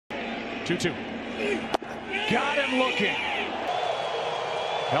2-2. Got him looking.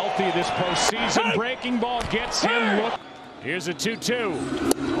 Healthy this postseason. Breaking ball gets him look. Here's a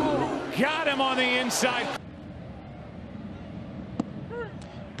 2-2. Got him on the inside.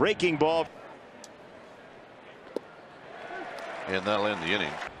 Breaking ball. And that'll end the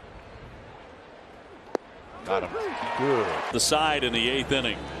inning. Got him. Good. The side in the 8th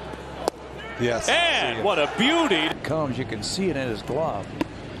inning. Yes. And what a beauty. Comes, you can see it in his glove.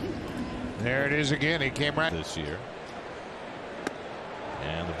 There it is again. He came right this year.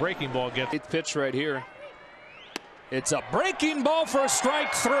 And the breaking ball gets 8th pitch right here. It's a breaking ball for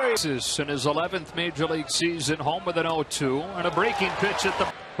strike 3. In his 11th major league season, home with an 0-2 and a breaking pitch at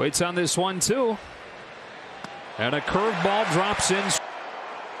the waits on this one too. And a curveball drops in.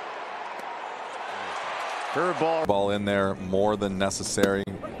 Curveball. Ball in there more than necessary.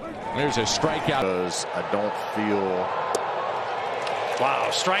 There's a strikeout. Because I don't feel. Wow,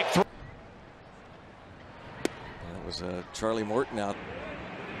 strike 3. That was Charlie Morton out.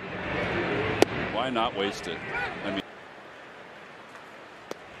 Why not waste it? I mean,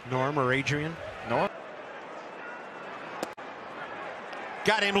 Norm or Adrian? Norm.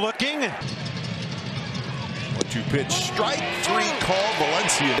 Got him looking. 1-2 pitch. Strike 3 call.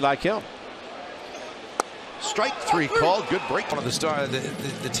 Valencia. Like him. Strike 3 called. Good break. One of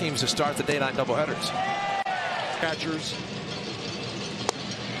the teams that start the day-night doubleheaders. Catchers.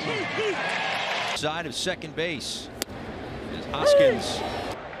 Side of second base is Hoskins.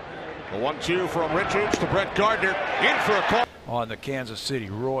 The 1-2 from Richards to Brett Gardner. In for a call. On the Kansas City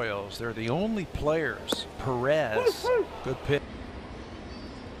Royals, they're the only players. Perez, good pitch.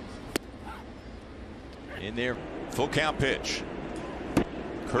 In there. Full count pitch.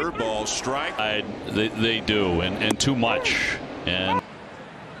 Curveball strike. they do, and too much. And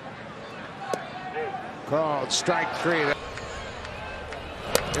Called strike 3.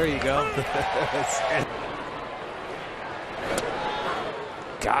 There you go.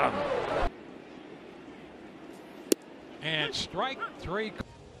 Got him. And strike 3.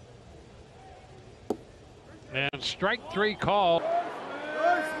 And strike 3 call.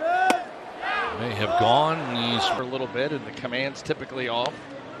 may have gone. He's For a little bit, and the command's typically off.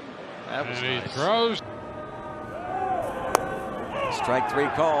 That was And nice. he throws. Strike 3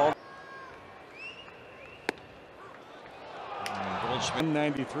 called. Goldschmidt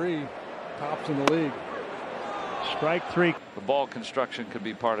 93, tops in the league. Strike 3. The ball construction could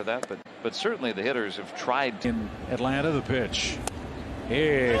be part of that, but certainly the hitters have tried. In Atlanta, the pitch.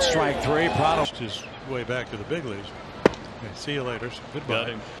 It's strike 3. Prado. his way back to the big leagues. Okay, see you later.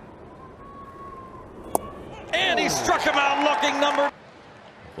 Goodbye. and he struck him out looking. Number.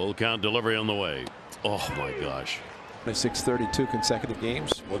 Full count delivery on the way. Oh my gosh. 632 consecutive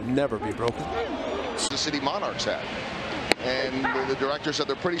games will never be broken. The City Monarchs had. And the director said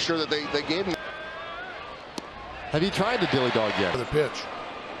they're pretty sure that they gave him. Have you tried the dilly dog yet? The pitch.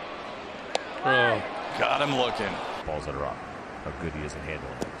 Oh, got him looking. Balls that are off. How good he is at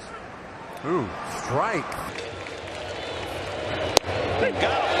handling things. Ooh, strike. They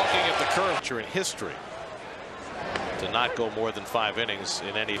got him looking at the curve in history. To not go more than 5 innings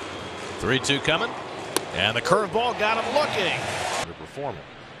in any. 3-2 coming. And the curveball got him looking. Underperforming.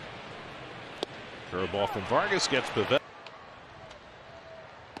 Curveball from Vargas gets Pivetta.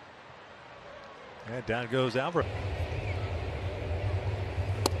 And down goes Alvarez.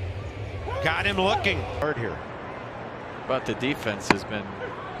 Got him looking. Hard here. But the defense has been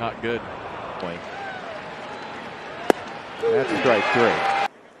not good. That's strike 3.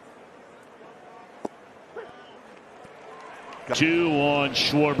 2 on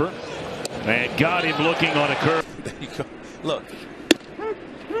Schwarber. And got him looking on a curve. There you go. Look.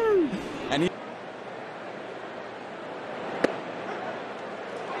 And he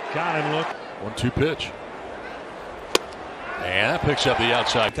Got him look. 1-2 pitch. And that picks up the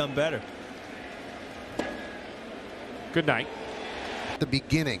outside. Come better. Good night. The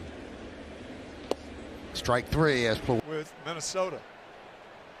beginning. Strike 3 as with Minnesota.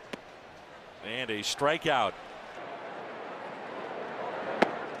 And a strikeout.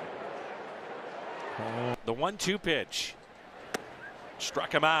 The 1-2 pitch.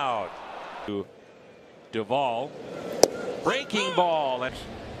 Struck him out. Duvall. Breaking ball.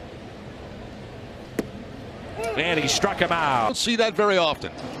 And he struck him out. Don't see that very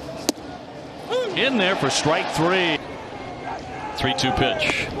often. In there for strike 3. 3-2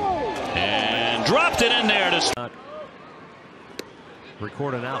 pitch. And dropped it in there to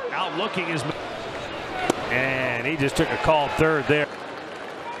Recorded out. Out looking is. And he just took a called third there.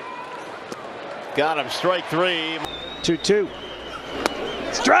 Got him. Strike 3. 2-2.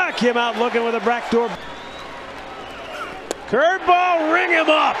 Struck him out looking with a backdoor. Curveball, ring him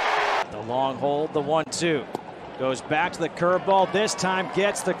up. The long hold, the 1-2. Goes back to the curveball. This time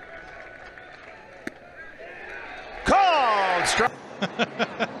gets the Called strike.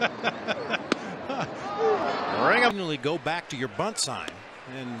 Ring up. Go back to your bunt sign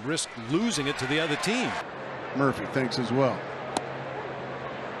and risk losing it to the other team. Murphy thinks as well.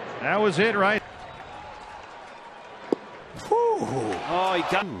 That was it, right? Oh, he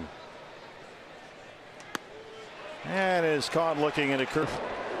got. And is caught looking at a curve.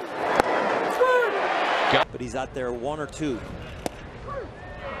 But he's out there 1 or 2.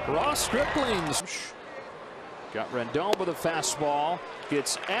 Ross Stripling's got Rendon with a fastball.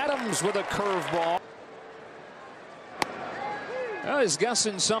 Gets Adams with a curveball. Well, he's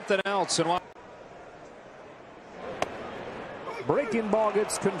guessing something else. And breaking ball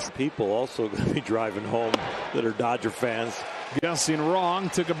gets control. People also going to be driving home that are Dodger fans. Guessing wrong.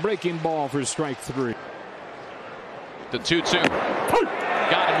 Took a breaking ball for strike 3. The 2-2.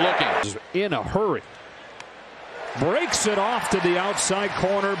 Got him looking. In a hurry. Breaks it off to the outside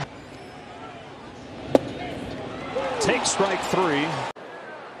corner. Takes strike 3.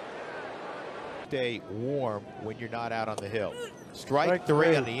 Stay warm when you're not out on the hill. Strike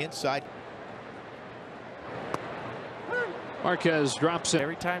 3 on the inside. Marquez drops it.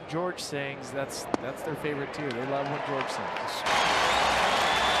 Every time George sings, that's their favorite too. They love when George sings.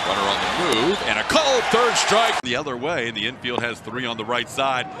 Runner on the move and a called third strike the other way. And the infield has 3 on the right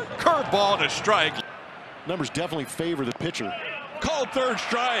side. Curveball and a strike. Numbers definitely favor the pitcher. Called third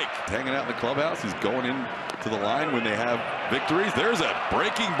strike. Hanging out in the clubhouse. He's going in to the line when they have victories. There's a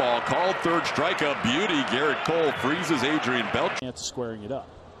breaking ball called third strike. A beauty. Garrett Cole freezes Adrian Beltre. Chance of squaring it up.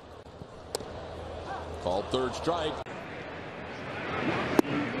 Called third strike.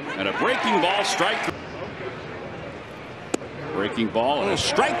 And a breaking ball, strike 3. Breaking ball and a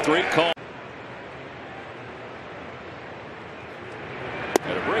strike 3 call.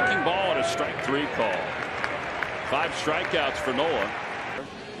 And a breaking ball and a strike 3 call. 5 strikeouts for Nola.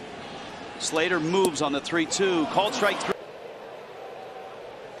 Slater moves on the 3-2. Called strike 3.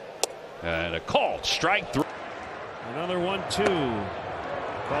 And a called strike 3. Another 1-2.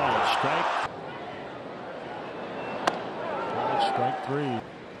 Called strike. Called strike 3.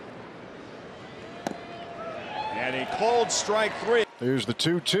 And he called strike 3. There's the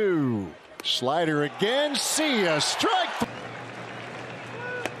 2-2. Slider again. See ya. Strike.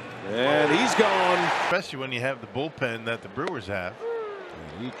 And he's gone. Especially when you have the bullpen that the Brewers have.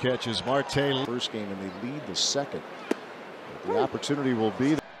 And he catches Marte. First game, and they lead the second. But the opportunity will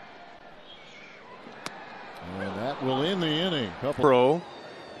be. And that will end the inning. Pro.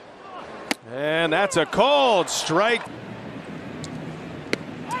 And that's a called strike.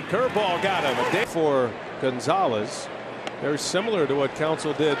 Curveball got him. A day for Gonzalez. Very similar to what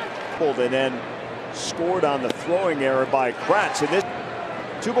Counsell did. And then scored on the throwing error by Kratz. And this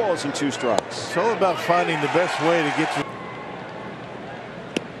 2 balls and 2 strikes. It's all about finding the best way to get you.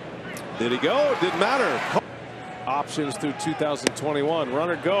 Did he go? Didn't matter. Options through 2021.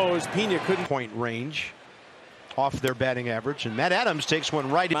 Runner goes. Pena couldn't. Point range off their batting average, and Matt Adams takes one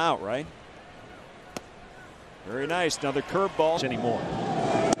right Out, right? Very nice. Another curveball anymore.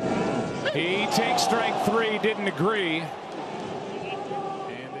 He takes strike 3. Didn't agree.